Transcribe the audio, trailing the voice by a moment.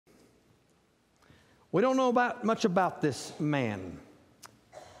We don't know much about this man,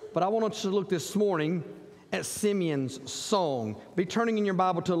 but I want us to look this morning at Simeon's song. Be turning in your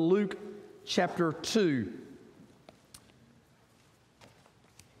Bible to Luke chapter 2.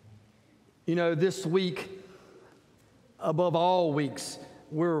 You know, this week, above all weeks,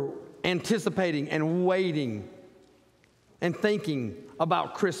 we're anticipating and waiting and thinking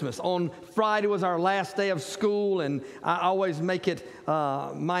about Christmas. On Friday was our last day of school, and I always make it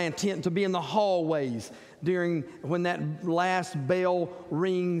my intent to be in the hallways during when that last bell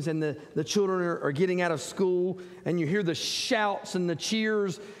rings and the children are getting out of school, and you hear the shouts and the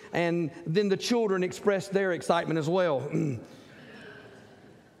cheers, and then the children express their excitement as well.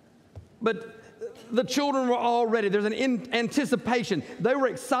 But the children were all ready. There's an anticipation. They were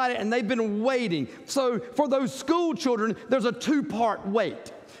excited, and they've been waiting. So for those school children, there's a two-part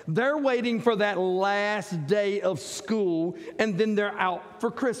wait. They're waiting for that last day of school, and then they're out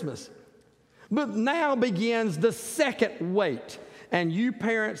for Christmas. But now begins the second wait, and you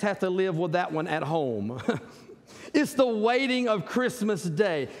parents have to live with that one at home. It's the waiting of Christmas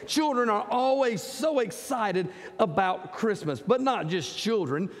Day. Children are always so excited about Christmas, but not just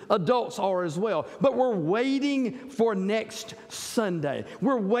children. Adults are as well. But we're waiting for next Sunday.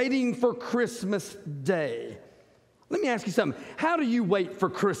 We're waiting for Christmas Day. Let me ask you something. How do you wait for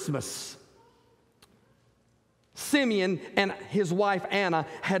Christmas? Simeon and his wife Anna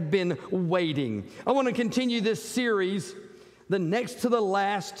had been waiting. I want to continue this series, the next to the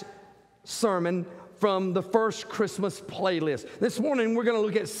last sermon from the first Christmas playlist. This morning, we're going to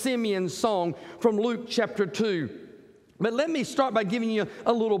look at Simeon's song from Luke chapter 2. But let me start by giving you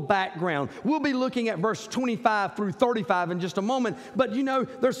a little background. We'll be looking at verse 25 through 35 in just a moment. But you know,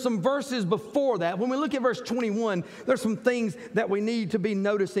 there's some verses before that. When we look at verse 21, there's some things that we need to be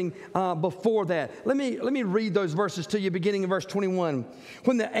noticing before that. Let me read those verses to you, beginning in verse 21.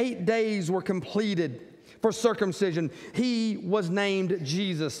 When the 8 days were completed for circumcision, he was named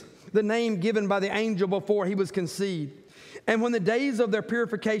Jesus, the name given by the angel before he was conceived. And when the days of their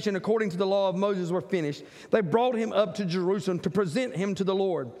purification according to the law of Moses were finished, they brought him up to Jerusalem to present him to the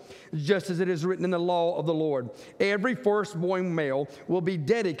Lord, just as it is written in the law of the Lord. Every firstborn male will be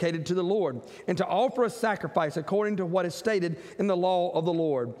dedicated to the Lord, and to offer a sacrifice according to what is stated in the law of the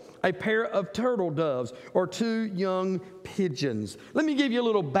Lord, a pair of turtle doves or 2 young pigeons. Let me give you a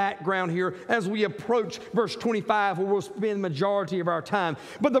little background here as we approach verse 25, where we'll spend the majority of our time.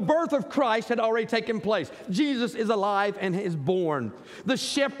 But the birth of Christ had already taken place. Jesus is alive and is born. The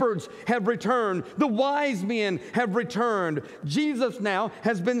shepherds have returned. The wise men have returned. Jesus now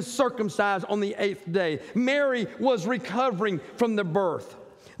has been circumcised on the 8th day. Mary was recovering from the birth.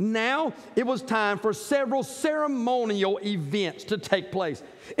 Now it was time for several ceremonial events to take place.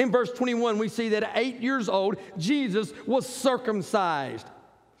 In verse 21, we see that at 8 years old, Jesus was circumcised.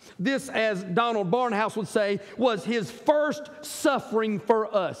 This, as Donald Barnhouse would say, was his first suffering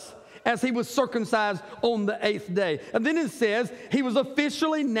for us, as he was circumcised on the 8th day. And then it says he was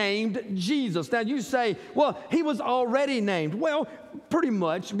officially named Jesus. Now you say, well, he was already named. Well, pretty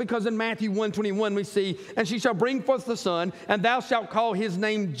much, because in Matthew 1:21 we see, and she shall bring forth the son, and thou shalt call his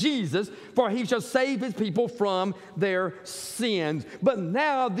name Jesus, for he shall save his people from their sins. But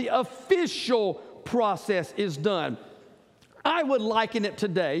now the official process is done. I would liken it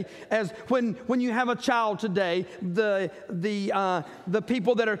today as when you have a child today, the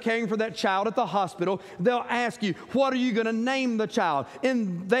people that are caring for that child at the hospital, they'll ask you, what are you going to name the child?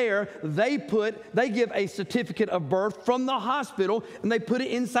 And there, they give a certificate of birth from the hospital, and they put it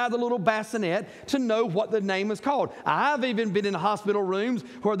inside the little bassinet to know what the name is called. I've even been in hospital rooms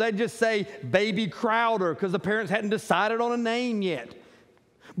where they just say Baby Crowder because the parents hadn't decided on a name yet.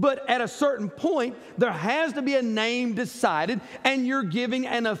 But at a certain point, there has to be a name decided, and you're giving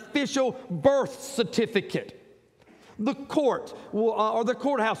an official birth certificate. The court or the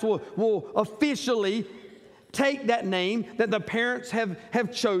courthouse will officially take that name that the parents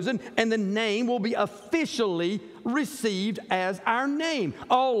have chosen, and the name will be officially received as our name.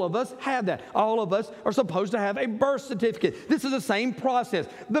 All of us have that. All of us are supposed to have a birth certificate. This is the same process.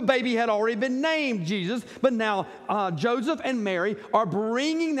 The baby had already been named Jesus, but now Joseph and Mary are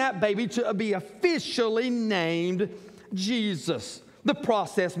bringing that baby to be officially named Jesus. The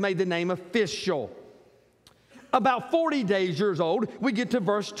process made the name official. About 40 years old, we get to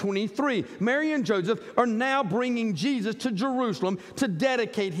verse 23. Mary and Joseph are now bringing Jesus to Jerusalem to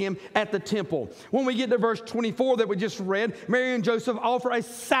dedicate him at the temple. When we get to verse 24 that we just read, Mary and Joseph offer a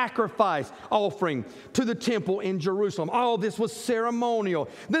sacrifice offering to the temple in Jerusalem. All this was ceremonial.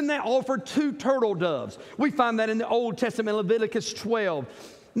 Then they offered 2 turtle doves. We find that in the Old Testament, Leviticus 12.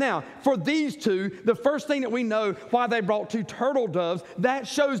 Now, for these two, the first thing that we know why they brought 2 turtle doves, that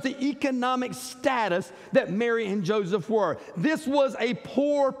shows the economic status that Mary and Joseph were. This was a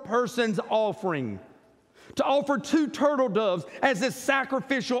poor person's offering. To offer 2 turtle doves as this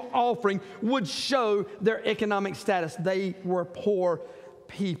sacrificial offering would show their economic status. They were poor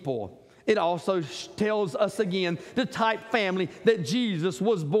people. It also tells us again the type family that Jesus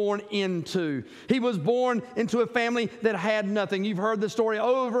was born into. He was born into a family that had nothing. You've heard the story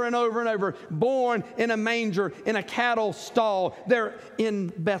over and over and over. Born in a manger, in a cattle stall there in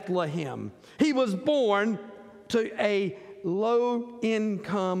Bethlehem. He was born to a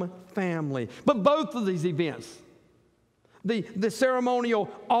low-income family. But both of these events, the ceremonial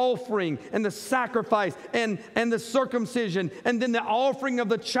offering and the sacrifice and the circumcision and then the offering of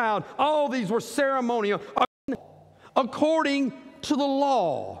the child, all these were ceremonial according to the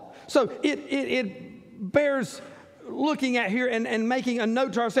law. So it bears looking at here and making a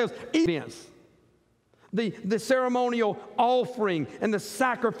note to ourselves. Events, the ceremonial offering and the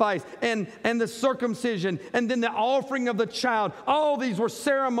sacrifice and the circumcision and then the offering of the child, all these were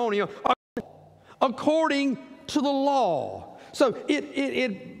ceremonial according to the law. So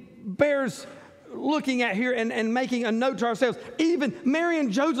it bears looking at here and making a note to ourselves. Even Mary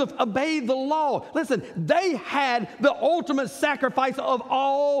and Joseph obeyed the law. Listen, they had the ultimate sacrifice of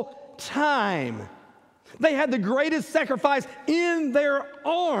all time. They had the greatest sacrifice in their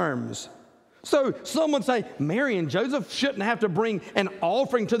arms. So some would say, Mary and Joseph shouldn't have to bring an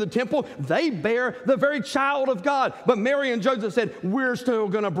offering to the temple. They bear the very child of God. But Mary and Joseph said, we're still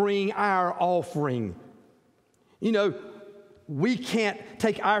going to bring our offering. You know, we can't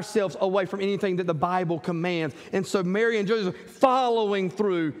take ourselves away from anything that the Bible commands. And so Mary and Joseph following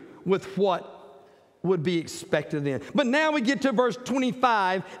through with what would be expected then. But now we get to verse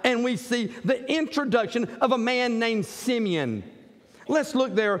 25 and we see the introduction of a man named Simeon. Let's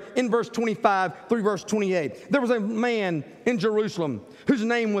look there in verse 25 through verse 28. There was a man in Jerusalem whose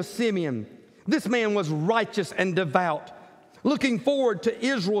name was Simeon. This man was righteous and devout, looking forward to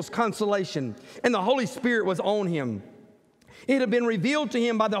Israel's consolation, and the Holy Spirit was on him. It had been revealed to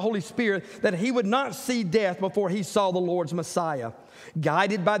him by the Holy Spirit that he would not see death before he saw the Lord's Messiah.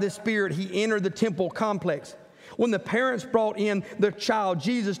 Guided by the Spirit, he entered the temple complex. When the parents brought in their child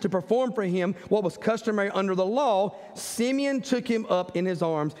Jesus to perform for him what was customary under the law, Simeon took him up in his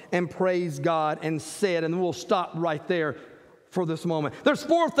arms and praised God and said, and we'll stop right there for this moment. There's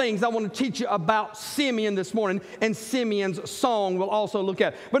 4 things I want to teach you about Simeon this morning, and Simeon's song we'll also look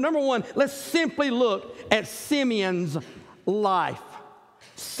at. But number 1, let's simply look at Simeon's life.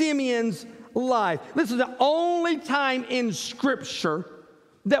 Simeon's life. This is the only time in Scripture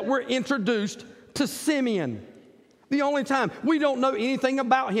that we're introduced to Simeon. The only time. We don't know anything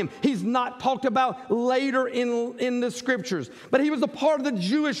about him. He's not talked about later in the Scriptures. But he was a part of the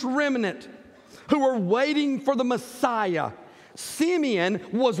Jewish remnant who were waiting for the Messiah. Simeon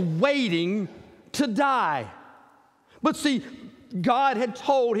was waiting to die. But see, God had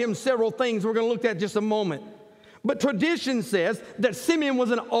told him several things we're going to look at in just a moment. But tradition says that Simeon was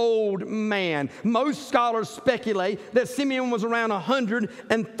an old man. Most scholars speculate that Simeon was around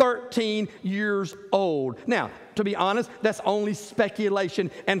 113 years old. Now, to be honest, that's only speculation,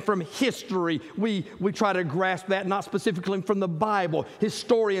 and from history, we try to grasp that, not specifically from the Bible.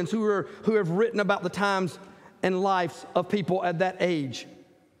 Historians who have written about the times and lives of people at that age.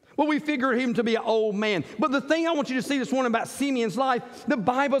 Well, we figure him to be an old man. But the thing I want you to see this morning about Simeon's life, the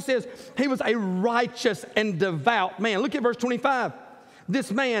Bible says he was a righteous and devout man. Look at verse 25.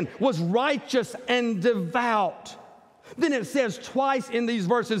 This man was righteous and devout. Then it says twice in these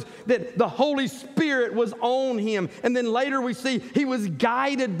verses that the Holy Spirit was on him. And then later we see he was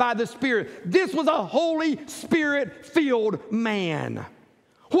guided by the Spirit. This was a Holy Spirit-filled man.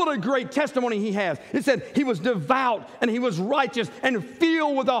 What a great testimony he has. It said he was devout and he was righteous and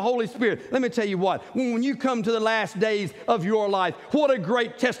filled with the Holy Spirit. Let me tell you what, when you come to the last days of your life, what a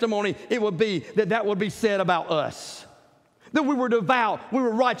great testimony it would be that would be said about us. That we were devout, we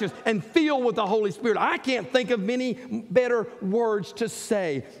were righteous, and filled with the Holy Spirit. I can't think of many better words to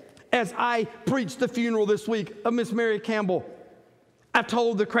say. As I preached the funeral this week of Miss Mary Campbell, I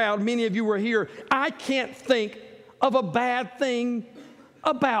told the crowd, many of you were here, I can't think of a bad thing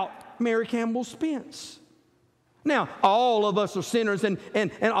about Mary Campbell Spence. Now, all of us are sinners, and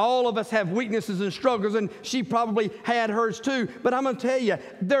all of us have weaknesses and struggles, and she probably had hers too. But I'm going to tell you,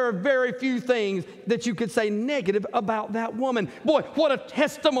 there are very few things that you could say negative about that woman. Boy, what a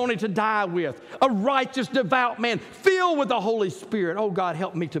testimony to die with. A righteous, devout man, filled with the Holy Spirit. Oh, God,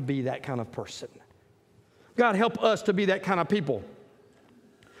 help me to be that kind of person. God, help us to be that kind of people.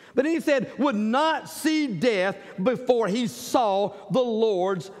 But he said, would not see death before he saw the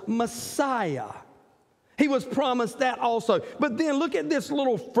Lord's Messiah. He was promised that also. But then look at this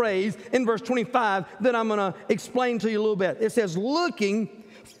little phrase in verse 25 that I'm going to explain to you a little bit. It says, looking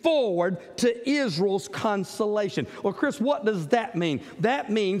forward to Israel's consolation. Well, Chris, what does that mean?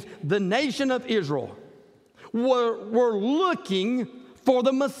 That means the nation of Israel were looking for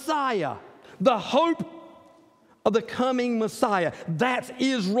the Messiah, the hope of the coming Messiah. That's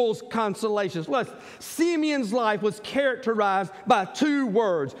Israel's consolation. Listen, Simeon's life was characterized by two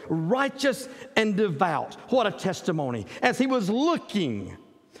words, righteous and devout. What a testimony. As he was looking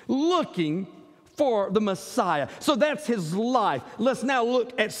for the Messiah. So that's his life. Let's now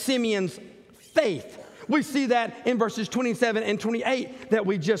look at Simeon's faith. We see that in verses 27 and 28 that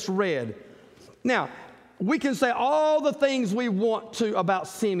we just read. Now, we can say all the things we want to about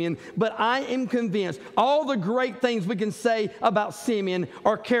Simeon, but I am convinced all the great things we can say about Simeon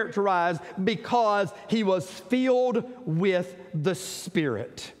are characterized because he was filled with the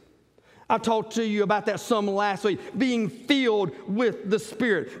Spirit. I talked to you about that some last week, being filled with the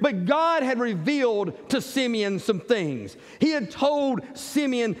Spirit. But God had revealed to Simeon some things. He had told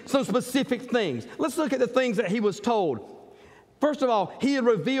Simeon some specific things. Let's look at the things that he was told. First of all, he had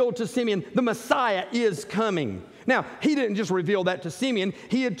revealed to Simeon, the Messiah is coming. Now, he didn't just reveal that to Simeon.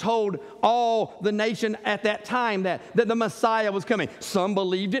 He had told all the nation at that time that the Messiah was coming. Some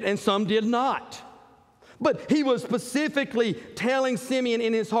believed it and some did not. But he was specifically telling Simeon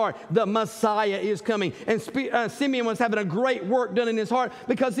in his heart, the Messiah is coming. And Simeon was having a great work done in his heart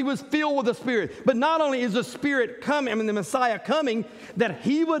because he was filled with the Spirit. But not only is the Spirit coming, the Messiah coming, that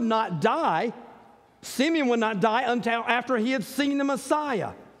he would not die. Simeon would not die until after he had seen the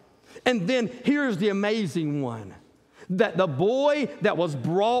Messiah. And then here's the amazing one, that the boy that was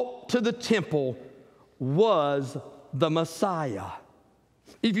brought to the temple was the Messiah.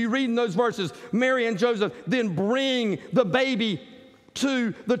 If you read in those verses, Mary and Joseph then bring the baby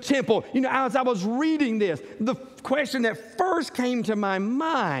to the temple. You know, as I was reading this, the question that first came to my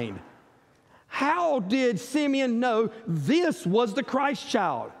mind, how did Simeon know this was the Christ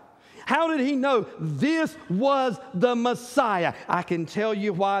child? How did he know this was the Messiah? I can tell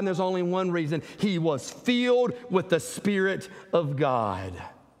you why, and there's only one reason. He was filled with the Spirit of God.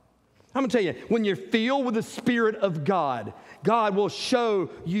 I'm going to tell you, when you're filled with the Spirit of God, God will show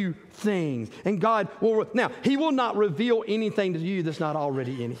you things. And God will, now, He will not reveal anything to you that's not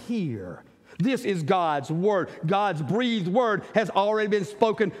already in here. This is God's word. God's breathed word has already been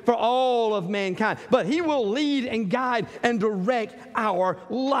spoken for all of mankind. But He will lead and guide and direct our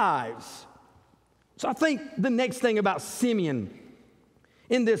lives. So I think the next thing about Simeon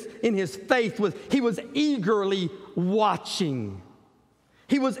in his faith was he was eagerly watching.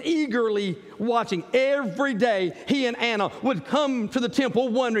 He was eagerly watching. Every day, he and Anna would come to the temple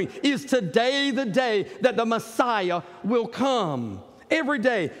wondering, is today the day that the Messiah will come? Every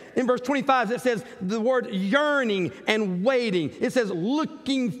day. In verse 25, it says the word yearning and waiting. It says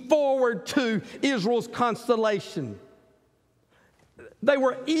looking forward to Israel's consolation. They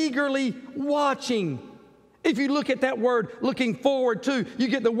were eagerly watching. If you look at that word, looking forward to, you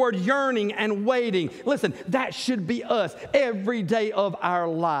get the word yearning and waiting. Listen, that should be us every day of our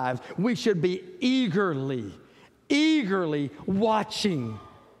lives. We should be eagerly watching.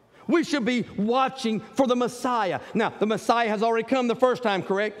 We should be watching for the Messiah. Now, the Messiah has already come the first time,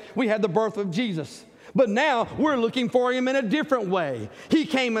 correct? We had the birth of Jesus. But now we're looking for Him in a different way. He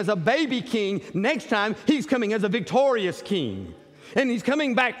came as a baby king. Next time, He's coming as a victorious king. And He's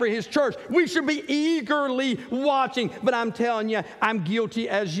coming back for His church. We should be eagerly watching. But I'm telling you, I'm guilty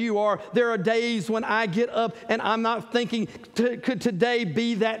as you are. There are days when I get up and I'm not thinking, could today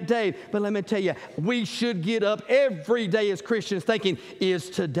be that day? But let me tell you, we should get up every day as Christians thinking, is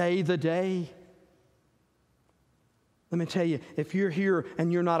today the day? Let me tell you, if you're here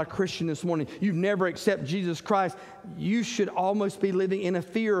and you're not a Christian this morning, you've never accepted Jesus Christ, you should almost be living in a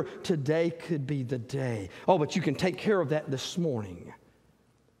fear. Today could be the day. Oh, but you can take care of that this morning.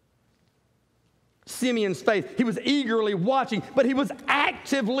 Simeon's faith, he was eagerly watching, but he was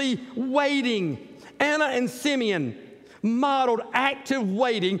actively waiting. Anna and Simeon modeled active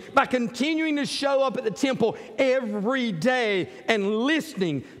waiting by continuing to show up at the temple every day and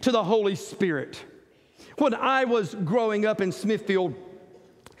listening to the Holy Spirit. When I was growing up in Smithfield,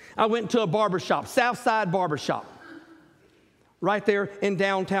 I went to a barbershop, Southside Barbershop, right there in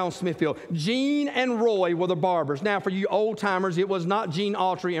downtown Smithfield. Gene and Roy were the barbers. Now, for you old-timers, it was not Gene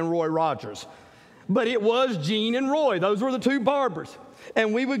Autry and Roy Rogers, but it was Gene and Roy. Those were the two barbers.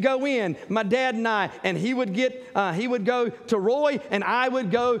 And we would go in, my dad and I, and he would go to Roy, and I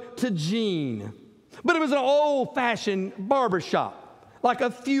would go to Gene. But it was an old-fashioned barbershop. Like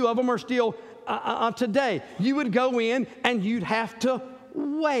a few of them are still today. You would go in and you'd have to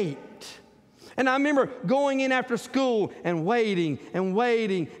wait. And I remember going in after school and waiting and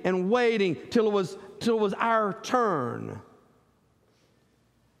waiting and waiting till it was our turn.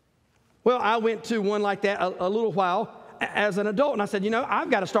 Well, I went to one like that a little while as an adult, and I said, I've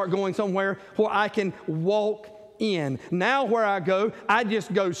got to start going somewhere where I can walk in. Now where I go, I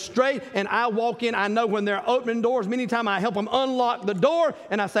just go straight and I walk in. I know when they're opening doors. Many times I help them unlock the door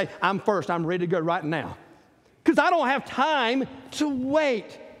and I say, I'm first. I'm ready to go right now. Because I don't have time to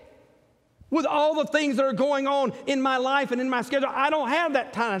wait. With all the things that are going on in my life and in my schedule, I don't have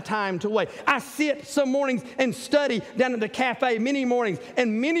that kind of time to wait. I sit some mornings and study down at the cafe many mornings.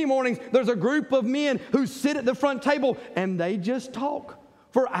 And many mornings, there's a group of men who sit at the front table and they just talk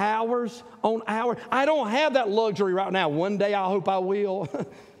for hours on hours. I don't have that luxury right now. One day I hope I will.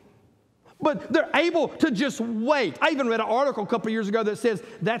 But they're able to just wait. I even read an article a couple years ago that says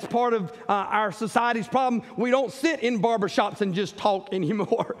that's part of our society's problem. We don't sit in barbershops and just talk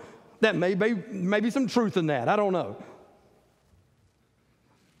anymore. That may be some truth in that. I don't know.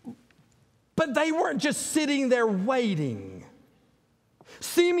 But they weren't just sitting there waiting.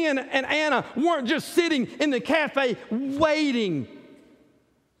 Simeon and Anna weren't just sitting in the cafe waiting.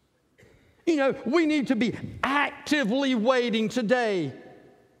 We need to be actively waiting today.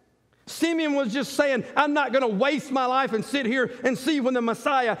 Simeon was just saying, I'm not going to waste my life and sit here and see when the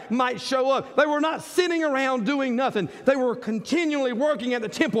Messiah might show up. They were not sitting around doing nothing. They were continually working at the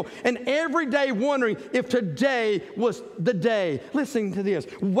temple and every day wondering if today was the day. Listen to this.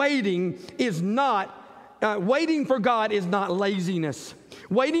 Waiting for God is not laziness.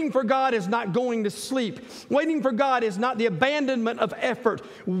 Waiting for God is not going to sleep. Waiting for God is not the abandonment of effort.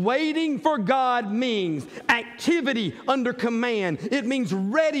 Waiting for God means activity under command. It means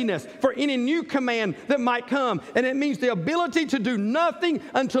readiness for any new command that might come. And it means the ability to do nothing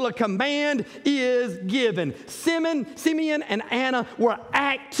until a command is given. Simeon and Anna were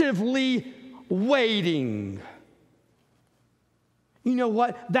actively waiting. You know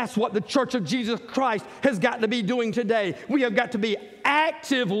what? That's what the Church of Jesus Christ has got to be doing today. We have got to be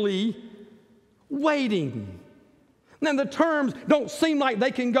actively waiting. Now, the terms don't seem like they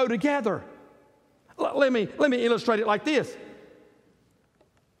can go together. Let me illustrate it like this.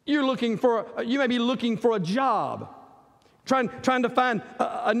 You may be looking for a job, trying to find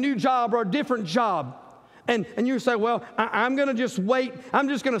a new job or a different job. And you say, well, I'm going to just wait. I'm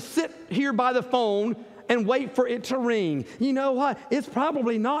just going to sit here by the phone and wait for it to ring. You know what? It's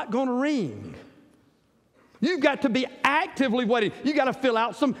probably not going to ring. You've got to be actively waiting. You got to fill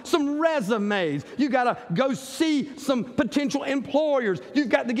out some resumes. You got to go see some potential employers. You've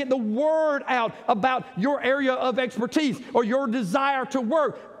got to get the word out about your area of expertise or your desire to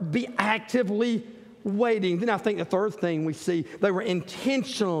work. Be actively waiting. Then I think the third thing we see, they were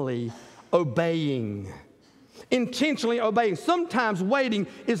intentionally obeying. Intentionally obeying. Sometimes waiting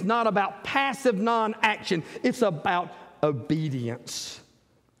is not about passive non-action. It's about obedience.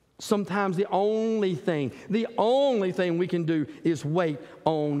 Sometimes the only thing we can do is wait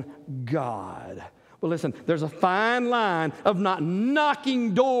on God. Well, listen, there's a fine line of not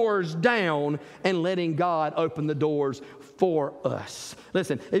knocking doors down and letting God open the doors for us.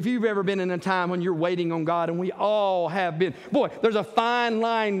 Listen, if you've ever been in a time when you're waiting on God, and we all have been, boy, there's a fine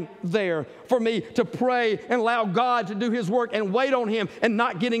line there for me to pray and allow God to do His work and wait on Him and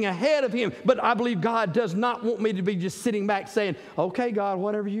not getting ahead of Him. But I believe God does not want me to be just sitting back saying, okay, God,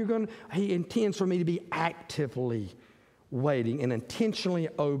 whatever you're going to, He intends for me to be actively waiting and intentionally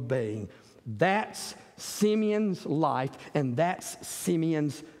obeying. That's Simeon's life, and that's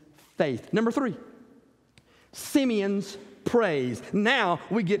Simeon's faith. Number 3, Simeon's praise. Now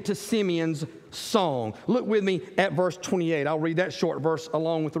we get to Simeon's song. Look with me at verse 28. I'll read that short verse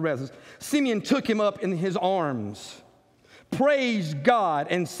along with the rest. Simeon took him up in his arms, praised God,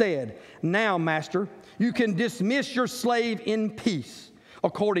 and said, now, Master, you can dismiss your slave in peace,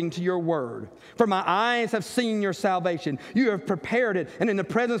 according to your word. For my eyes have seen your salvation. You have prepared it, and in the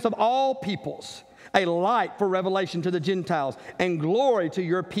presence of all peoples, a light for revelation to the Gentiles, and glory to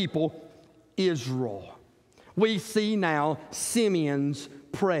your people, Israel. We see now Simeon's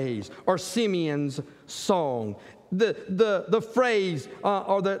praise, or Simeon's song. The phrase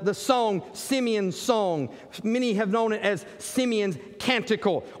or the song, Simeon's song, many have known it as Simeon's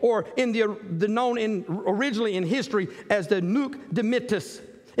canticle, or originally in history as the Nunc Dimittis.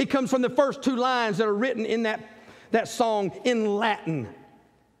 It comes from the first 2 lines that are written in that song in Latin.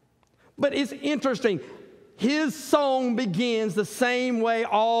 But it's interesting. His song begins the same way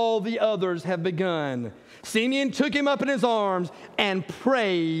all the others have begun. Simeon took him up in his arms and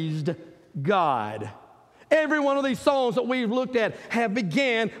praised God. Every one of these songs that we've looked at have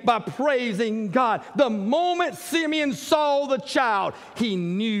began by praising God. The moment Simeon saw the child, he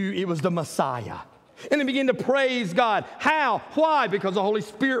knew it was the Messiah. And he began to praise God. How? Why? Because the Holy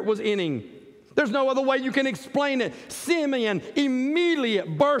Spirit was in him. There's no other way you can explain it. Simeon immediately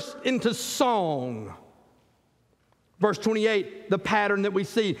burst into song. Verse 28, the pattern that we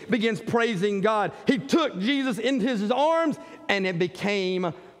see, begins praising God. He took Jesus into his arms, and it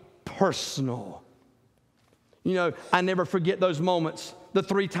became personal. You know, I never forget those moments, the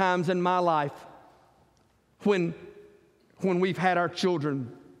 3 times in my life when we've had our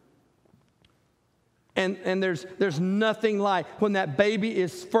children. And there's nothing like when that baby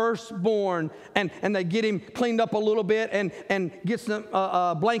is first born and they get him cleaned up a little bit and gets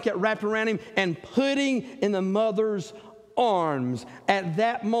a blanket wrapped around him and putting in the mother's arms at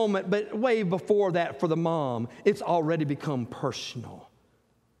that moment, but way before that for the mom, it's already become personal.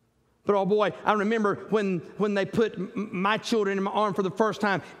 But oh boy, I remember when they put my children in my arm for the first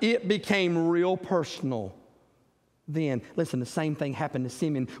time, it became real personal. Then, listen, the same thing happened to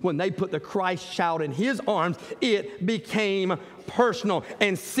Simeon. When they put the Christ child in his arms, it became personal.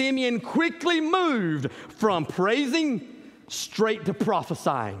 And Simeon quickly moved from praising straight to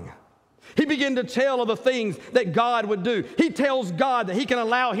prophesying. He began to tell of the things that God would do. He tells God that he can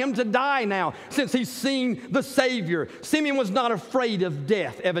allow him to die now since he's seen the Savior. Simeon was not afraid of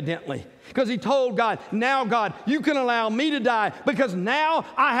death, evidently, because he told God, now God, you can allow me to die because now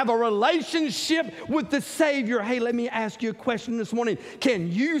I have a relationship with the Savior. Hey, let me ask you a question this morning.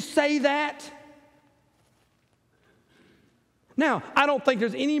 Can you say that? Now, I don't think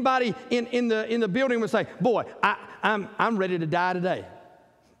there's anybody in the building who would say, boy, I'm ready to die today.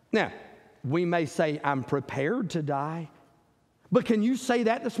 Now, we may say, I'm prepared to die. But can you say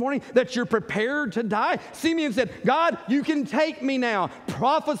that this morning, that you're prepared to die? Simeon said, God, you can take me now.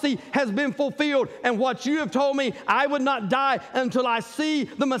 Prophecy has been fulfilled. And what you have told me, I would not die until I see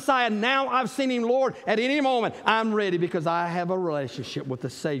the Messiah. Now I've seen him, Lord. At any moment, I'm ready because I have a relationship with the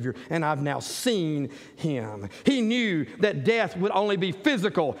Savior. And I've now seen him. He knew that death would only be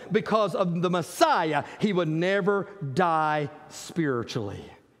physical. Because of the Messiah, he would never die spiritually.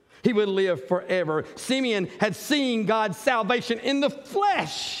 He would live forever. Simeon had seen God's salvation in the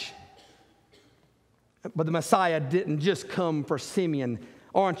flesh. But the Messiah didn't just come for Simeon.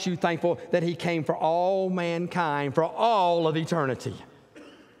 Aren't you thankful that he came for all mankind, for all of eternity?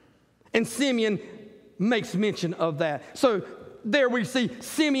 And Simeon makes mention of that. So there we see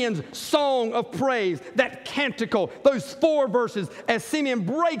Simeon's song of praise, that canticle, those 4 verses, as Simeon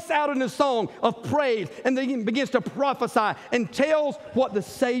breaks out in a song of praise and then begins to prophesy and tells what the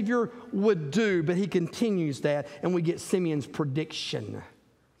Savior would do. But he continues that, and we get Simeon's prediction.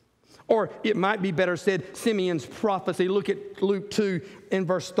 Or it might be better said, Simeon's prophecy. Look at Luke 2 in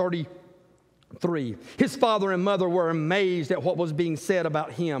verse 33. His father and mother were amazed at what was being said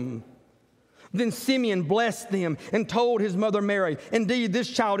about him. Then Simeon blessed them and told his mother Mary, indeed, this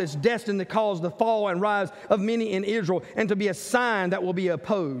child is destined to cause the fall and rise of many in Israel and to be a sign that will be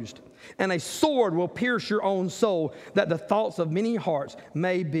opposed. And a sword will pierce your own soul, that the thoughts of many hearts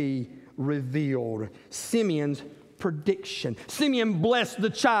may be revealed. Simeon's prediction. Simeon blessed the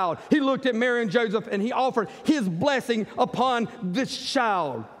child. He looked at Mary and Joseph and he offered his blessing upon this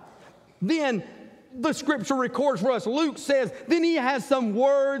child. Then the scripture records for us, Luke says, then he has some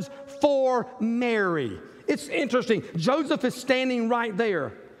words for Mary. It's interesting. Joseph is standing right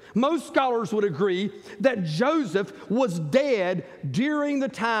there. Most scholars would agree that Joseph was dead during the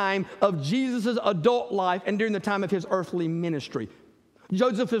time of Jesus' adult life and during the time of his earthly ministry.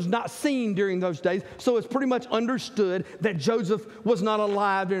 Joseph is not seen during those days, so it's pretty much understood that Joseph was not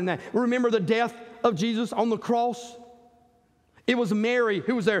alive during that. Remember the death of Jesus on the cross? It was Mary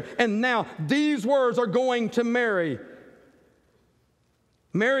who was there. And now these words are going to Mary.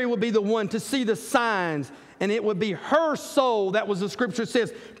 Mary would be the one to see the signs, and it would be her soul, that was the scripture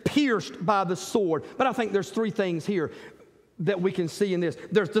says, pierced by the sword. But I think there's 3 things here that we can see in this.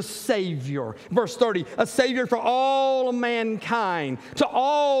 There's the Savior. Verse 30, a Savior for all of mankind, to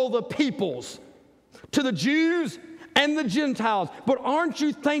all the peoples, to the Jews and the Gentiles. But aren't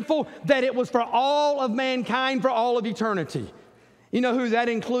you thankful that it was for all of mankind, for all of eternity? You know who that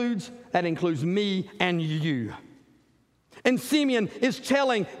includes? That includes me and you. And Simeon is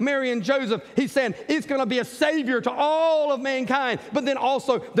telling Mary and Joseph, he's saying it's going to be a Savior to all of mankind, but then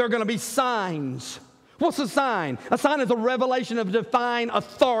also there are going to be signs. What's a sign? A sign is a revelation of divine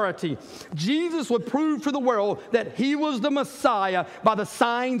authority. Jesus would prove to the world that he was the Messiah by the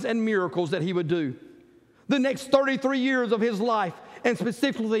signs and miracles that he would do. The next 33 years of his life and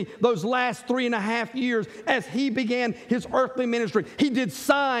specifically those last 3.5 years as he began his earthly ministry. He did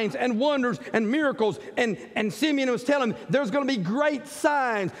signs and wonders and miracles, and Simeon was telling him there's going to be great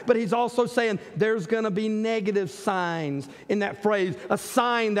signs, but he's also saying there's going to be negative signs in that phrase, a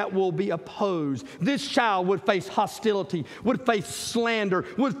sign that will be opposed. This child would face hostility, would face slander,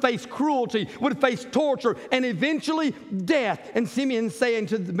 would face cruelty, would face torture, and eventually death. And Simeon saying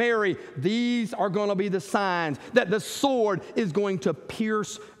to Mary, these are going to be the signs that the sword is going to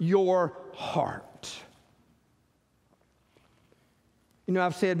pierce your heart. You know,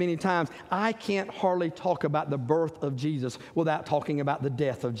 I've said many times, I can't hardly talk about the birth of Jesus without talking about the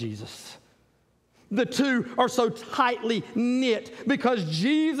death of Jesus. The two are so tightly knit because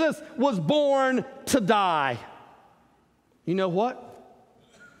Jesus was born to die. You know what?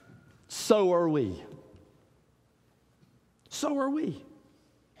 So are we. So are we.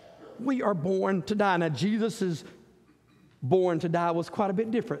 We are born to die. Now, Jesus' born to die was quite a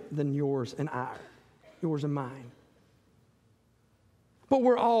bit different than yours and mine. But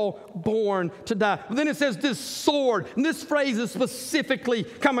we're all born to die. But then it says this sword, and this phrase is specifically,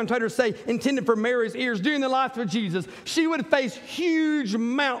 commentators say, intended for Mary's ears. During the life of Jesus, she would face huge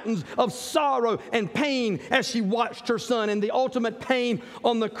mountains of sorrow and pain as she watched her son and the ultimate pain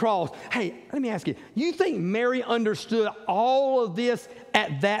on the cross. Hey, let me ask you, you think Mary understood all of this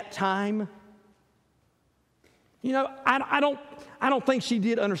at that time? You know, I don't think she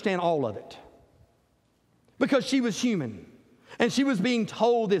did understand all of it because she was human. And she was being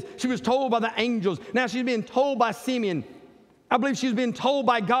told this. She was told by the angels. Now she's being told by Simeon. I believe she's been told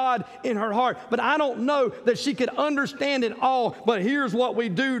by God in her heart. But I don't know that she could understand it all. But here's what we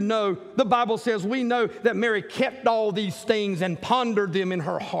do know. The Bible says we know that Mary kept all these things and pondered them in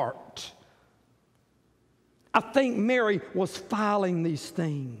her heart. I think Mary was filing these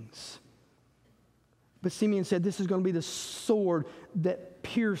things. But Simeon said this is going to be the sword that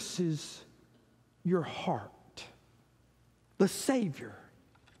pierces your heart. The Savior.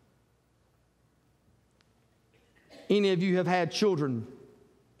 Any of you have had children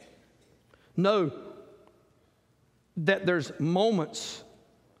know that there's moments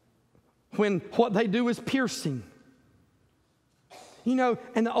when what they do is piercing. You know,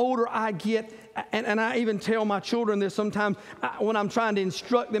 and the older I get, and I even tell my children this sometimes when I'm trying to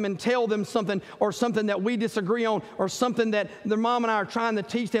instruct them and tell them something or something that we disagree on or something that their mom and I are trying to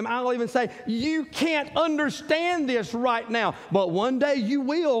teach them, I'll even say, you can't understand this right now, but one day you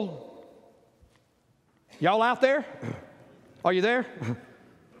will. Y'all out there? Are you there?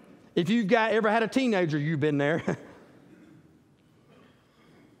 If you've ever had a teenager, you've been there.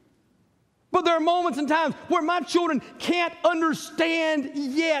 But there are moments and times where my children can't understand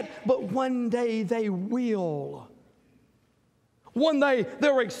yet, but one day they will. One day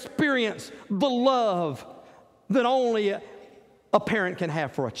they'll experience the love that only a parent can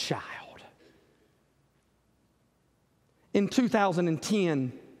have for a child. In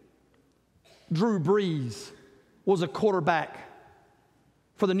 2010, Drew Brees was a quarterback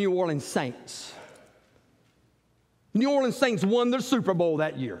for the New Orleans Saints. The New Orleans Saints won their Super Bowl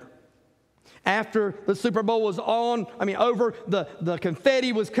that year. After the Super Bowl was over, the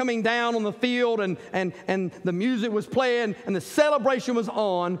confetti was coming down on the field and the music was playing and the celebration was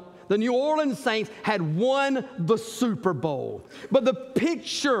on. The New Orleans Saints had won the Super Bowl. But the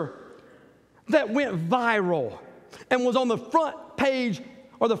picture that went viral and was on the front page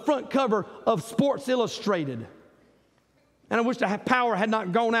or the front cover of Sports Illustrated, and I wish the power had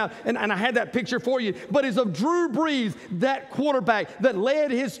not gone out, and I had that picture for you, but it's of Drew Brees, that quarterback that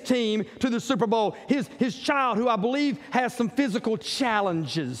led his team to the Super Bowl. His child, who I believe has some physical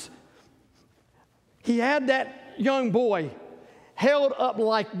challenges. He had that young boy held up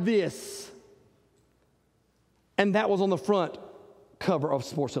like this, and that was on the front cover of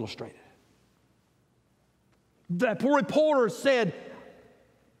Sports Illustrated. The reporter said,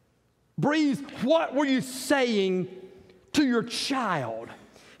 Brees, what were you saying to your child?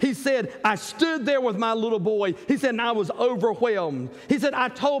 He said, I stood there with my little boy. He said, and I was overwhelmed. He said, I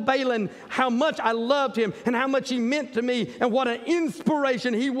told Balin how much I loved him and how much he meant to me and what an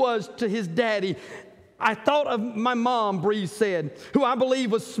inspiration he was to his daddy. I thought of my mom, Brees said, who I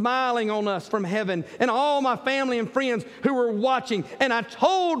believe was smiling on us from heaven, and all my family and friends who were watching. And I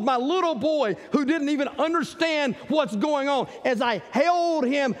told my little boy, who didn't even understand what's going on, as I held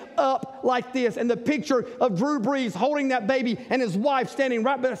him up like this, and the picture of Drew Brees holding that baby and his wife standing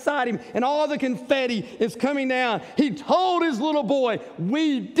right beside him, and all the confetti is coming down. He told his little boy,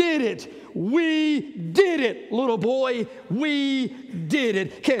 we did it. We did it, little boy. We did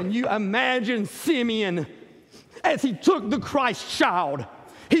it. Can you imagine Simeon as he took the Christ child?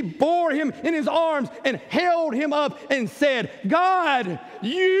 He bore him in his arms and held him up and said, God,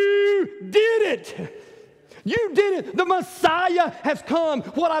 you did it. You did it. The Messiah has come.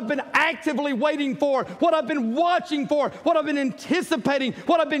 What I've been actively waiting for, what I've been watching for, what I've been anticipating,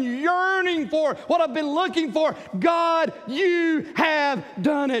 what I've been yearning for, what I've been looking for. God, you have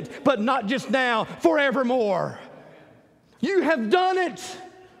done it. But not just now, forevermore. You have done it.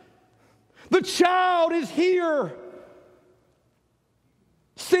 The child is here.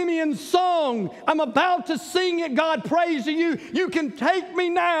 Simeon's song, I'm about to sing it, God, praise to you. You can take me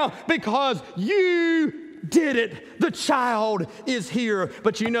now because you did it. The child is here.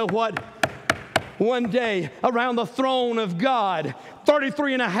 But you know what? One day around the throne of God,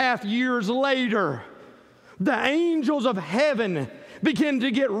 33 and a half years later, the angels of heaven begin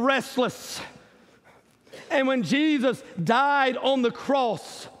to get restless. And when Jesus died on the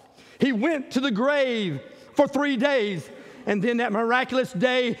cross, he went to the grave for 3 days. And then that miraculous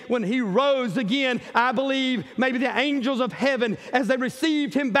day when he rose again, I believe maybe the angels of heaven, as they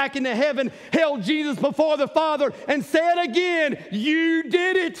received him back into heaven, held Jesus before the Father and said again, you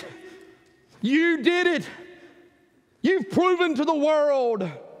did it. You did it. You've proven to the world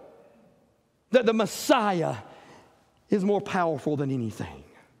that the Messiah is more powerful than anything.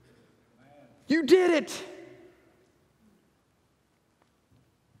 You did it.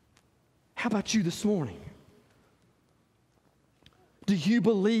 How about you this morning? Do you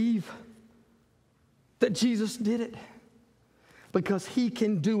believe that Jesus did it? Because he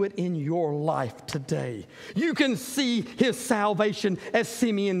can do it in your life today. You can see his salvation, as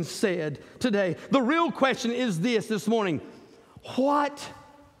Simeon said today. The real question is this morning. What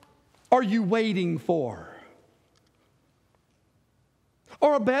are you waiting for?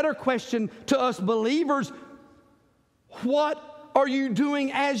 Or a better question to us believers, what are you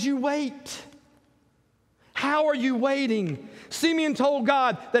doing as you wait? How are you waiting? Simeon told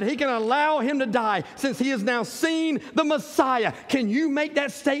God that he can allow him to die since he has now seen the Messiah. Can you make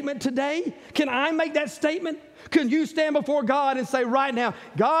that statement today? Can I make that statement? Can you stand before God and say right now,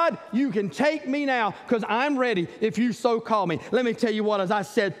 God, you can take me now because I'm ready if you so call me. Let me tell you what, as I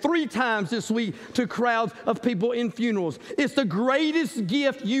said 3 times this week to crowds of people in funerals, it's the greatest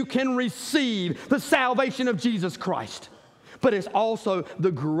gift you can receive, the salvation of Jesus Christ. But it's also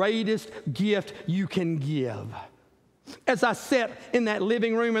the greatest gift you can give. As I sat in that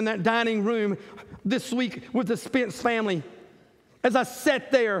living room, in that dining room this week with the Spence family, as I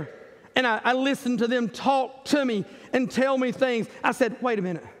sat there and I listened to them talk to me and tell me things, I said, wait a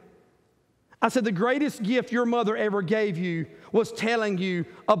minute. I said, the greatest gift your mother ever gave you was telling you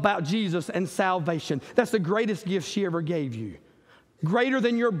about Jesus and salvation. That's the greatest gift she ever gave you. Greater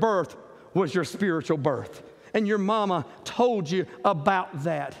than your birth was your spiritual birth. And your mama told you about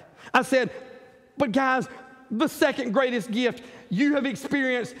that. I said, but guys, the second greatest gift you have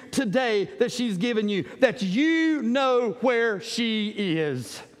experienced today that she's given you, that you know where she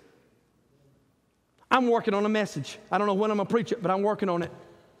is. I'm working on a message. I don't know when I'm going to preach it, but I'm working on it.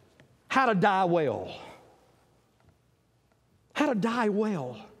 How to die well. How to die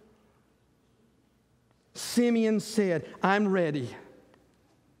well. Simeon said, I'm ready.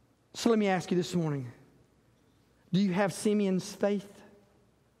 So let me ask you this morning. Do you have Simeon's faith?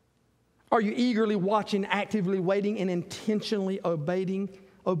 Are you eagerly watching, actively waiting, and intentionally obeying?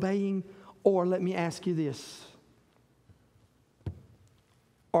 Or let me ask you this.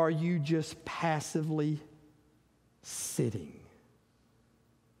 Are you just passively sitting?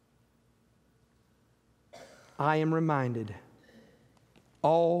 I am reminded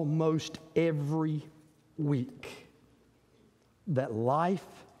almost every week that life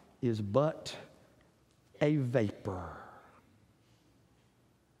is but a vapor.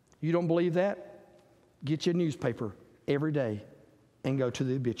 You don't believe that? Get you a newspaper every day and go to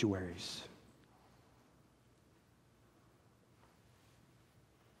the obituaries.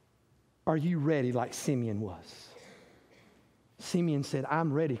 Are you ready like Simeon was? Simeon said,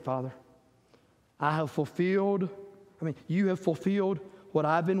 I'm ready, Father. You have fulfilled what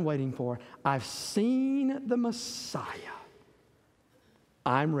I've been waiting for. I've seen the Messiah.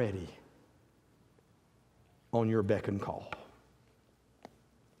 I'm ready on your beck and call.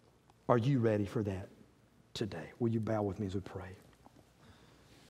 Are you ready for that today? Will you bow with me as we pray?